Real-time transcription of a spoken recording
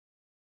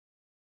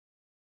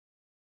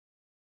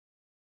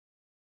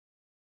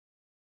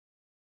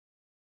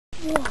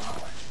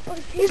Whoa.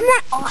 Isn't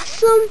that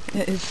awesome?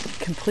 It is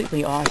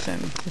completely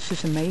awesome. This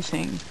is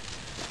amazing.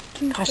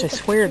 Gosh, I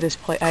swear this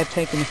I've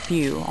taken a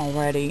few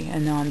already,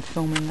 and now I'm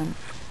filming them.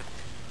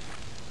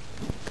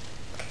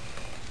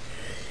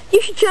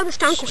 You should show this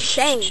to Uncle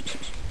Shane.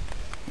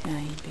 Yeah,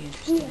 he'd be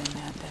interested in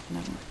that,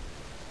 definitely.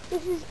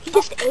 You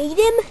just ate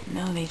him?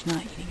 No, he's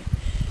not eating it.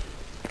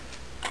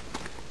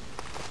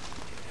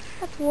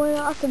 That's one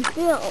awesome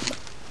film.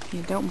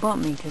 Yeah, don't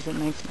bump me because it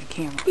makes my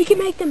camera. You can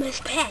make them as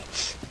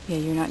pets. Yeah,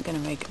 you're not going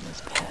to make them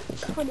as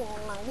pets. Come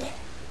on.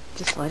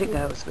 Just let it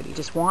go, sweetie.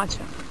 Just watch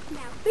them.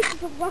 Now, this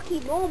is a lucky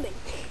moment.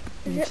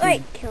 Is it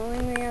like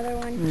killing the other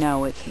one?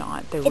 No, it's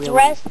not. They're It's really...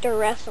 rest or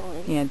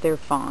wrestling. Yeah, they're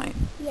fine.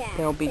 Yeah.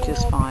 They'll be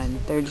just fine.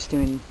 They're just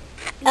doing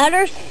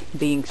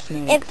being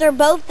snakes. If they're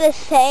both the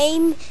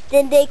same,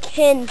 then they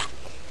can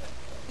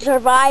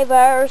survive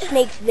our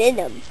snake's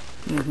venom.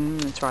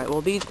 That's right.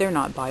 Well, they're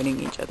not biting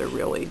each other,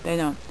 really. They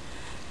don't...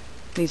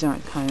 These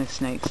aren't kind of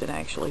snakes that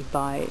actually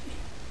bite.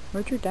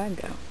 Where'd your dad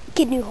go?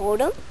 Can you hold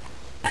them?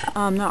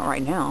 Not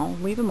right now.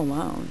 Leave him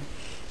alone.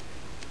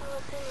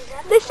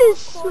 This is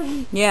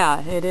sweet.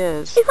 Yeah, it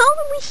is. If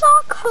only we saw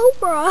a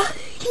cobra.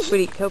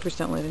 Sweetie, cobras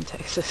don't live in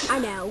Texas. I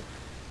know.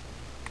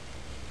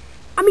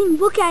 I mean,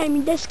 look at him.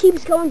 He just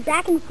keeps going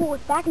back and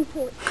forth, back and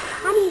forth.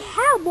 I mean,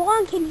 how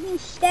long can he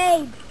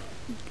stay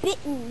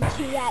bitten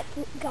to that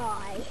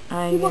guy?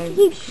 He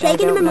keeps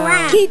shaking him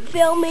around. Keep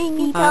filming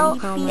until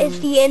it's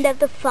the end of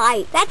the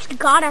fight. That's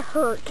gotta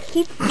hurt.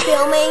 Keep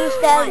filming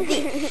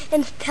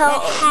until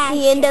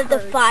the end of the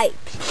fight.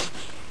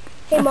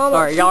 Hey, Mama.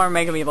 Sorry, y'all are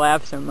making me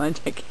laugh so much.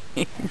 I can't.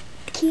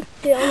 Keep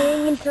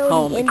filming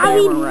until the end of the I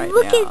mean, right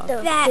look now. at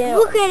that.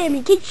 Look at him.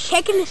 He keeps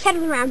shaking his head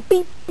around.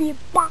 Beep, beep,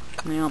 bop.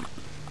 Yeah,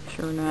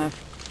 sure enough.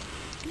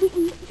 I think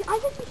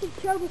we should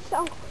show this to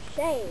Uncle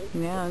Shane.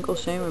 Yeah, Uncle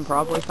Shane would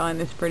probably find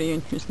this pretty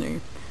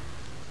interesting.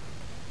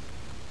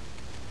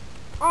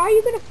 Are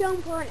you going to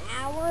film for an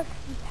hour if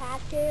you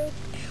have to?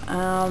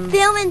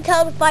 Film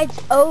until the fight's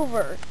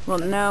over. Well,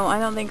 no, I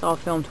don't think I'll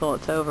film till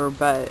it's over,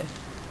 but,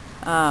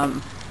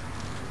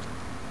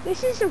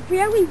 This is a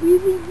really,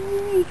 really,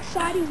 really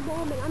exciting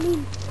moment. I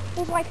mean,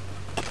 it's like...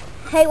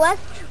 Hey,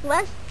 let's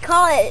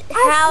call it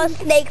How a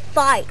Snake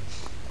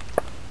Fights.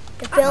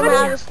 The film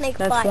How a Snake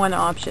Fights. That's one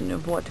option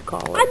of what to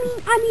call it.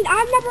 I mean,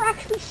 I've never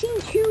actually seen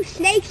two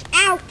snakes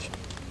out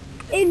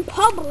in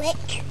public,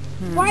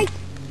 right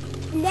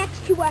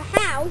next to a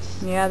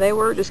house. Yeah, they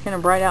were just kind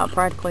of right out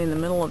practically in the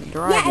middle of the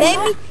driveway.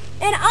 Yeah,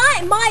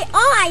 and my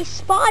eye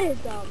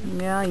spotted them.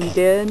 Yeah, you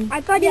did?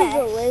 I thought he was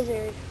a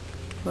lizard.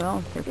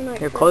 Well,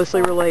 they're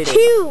closely related.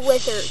 Two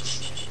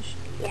lizards.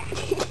 Yeah.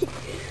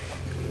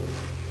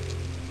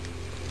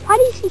 Why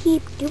does he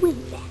keep doing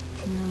that?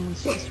 No,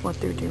 it's just what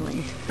they're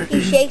doing.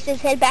 He shakes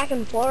his head back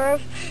and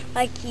forth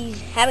like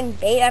he's having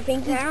bait. I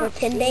think he's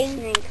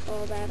pretending.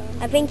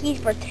 I think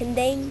he's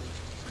pretending.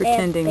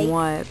 Pretending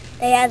what?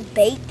 They have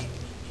bait.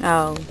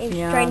 Oh, He's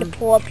yeah. trying to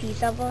pull a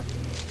piece of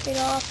it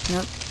off.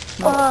 Nope.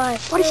 Oh,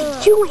 what is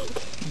he doing?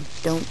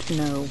 Don't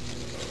know.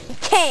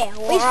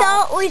 Tail.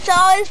 We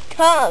saw his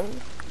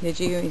tongue. Did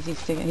you? Is he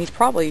sticking? He's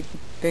probably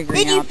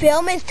figuring out. Did you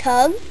film his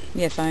tongue?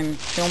 Yes, I'm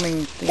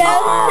filming the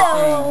That's entire so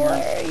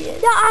thing.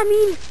 hilarious. Yeah, I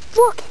mean,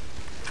 look.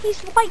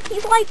 He's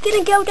like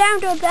gonna go down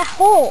to the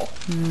hole.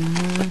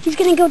 He's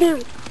gonna go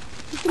down.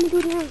 He's gonna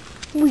go down.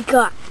 We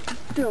got to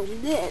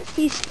film this.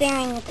 He's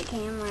staring at the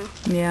camera.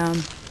 Yeah.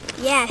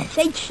 Yeah,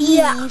 say cheese.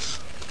 Yeah.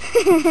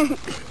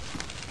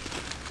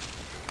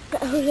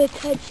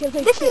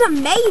 This is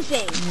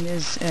amazing. It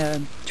is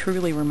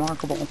truly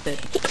remarkable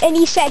that... And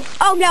he said,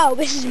 "Oh no,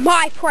 this is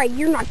my prey.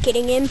 You're not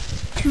getting him.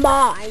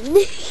 Mine."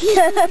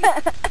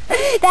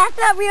 That's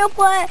not real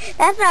play.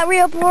 That's not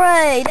real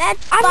prey.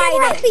 That's I've fighting.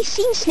 never actually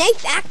seen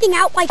snakes acting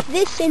out like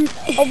this in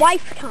a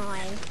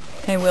lifetime.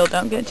 Hey, Will,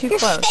 don't get too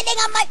close. You're spitting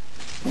on my...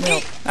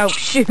 Will. Oh,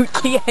 shoot.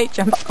 TH,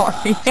 I'm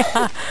sorry.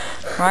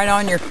 Right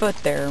on your foot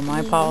there.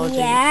 My apologies.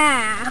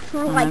 Yeah,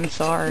 for like I'm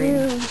sorry.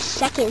 2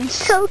 seconds.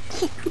 So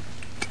cute.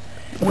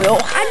 Will.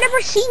 I've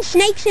never seen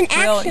snakes in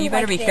action. Will, you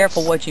better be this.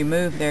 careful what you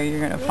move there. You're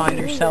going to find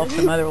yourself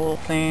some other little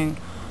thing.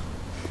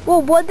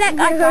 Well, would that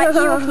guy got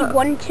you if he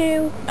wanted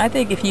to? I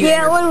think if you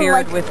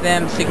interfered with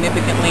them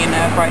significantly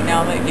enough right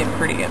now, they'd get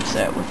pretty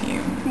upset with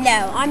you.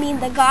 No, I mean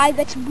the guy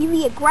that's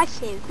really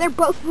aggressive. They're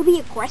both really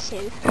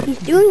aggressive. He's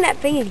doing that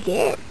thing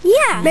again.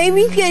 Yeah.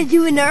 Maybe he's going to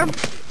do another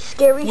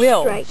scary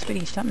Will, strike.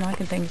 sweetie, stop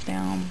knocking things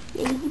down.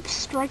 Yeah, he keeps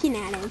striking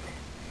at him.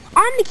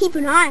 I'm going to keep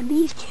an eye on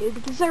these two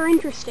because they're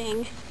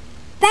interesting.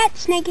 That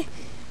snake,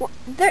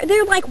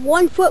 they're like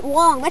 1 foot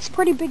long. That's a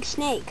pretty big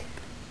snake.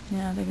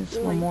 Yeah, I think it's a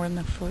little more than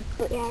a foot.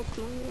 Yeah, it's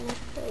more than a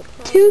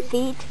foot. 2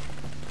 feet.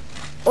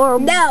 Or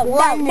No,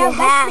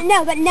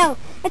 no,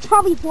 that's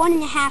probably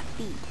 1.5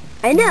 feet.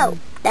 I know.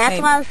 That's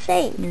Hey, what I was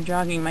saying. You're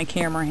jogging my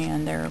camera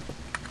hand there.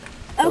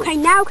 Okay,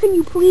 now can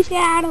you please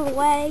get out of the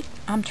way?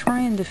 I'm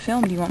trying to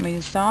film. Do you want me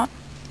to stop?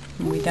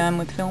 Are we done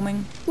with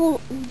filming? Well,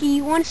 do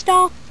you want to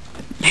stop?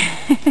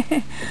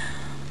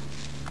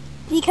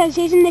 Because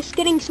isn't this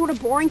getting sort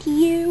of boring to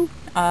you?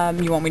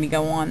 You want me to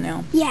go on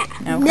now? Yeah.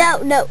 Okay.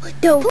 No,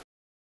 don't.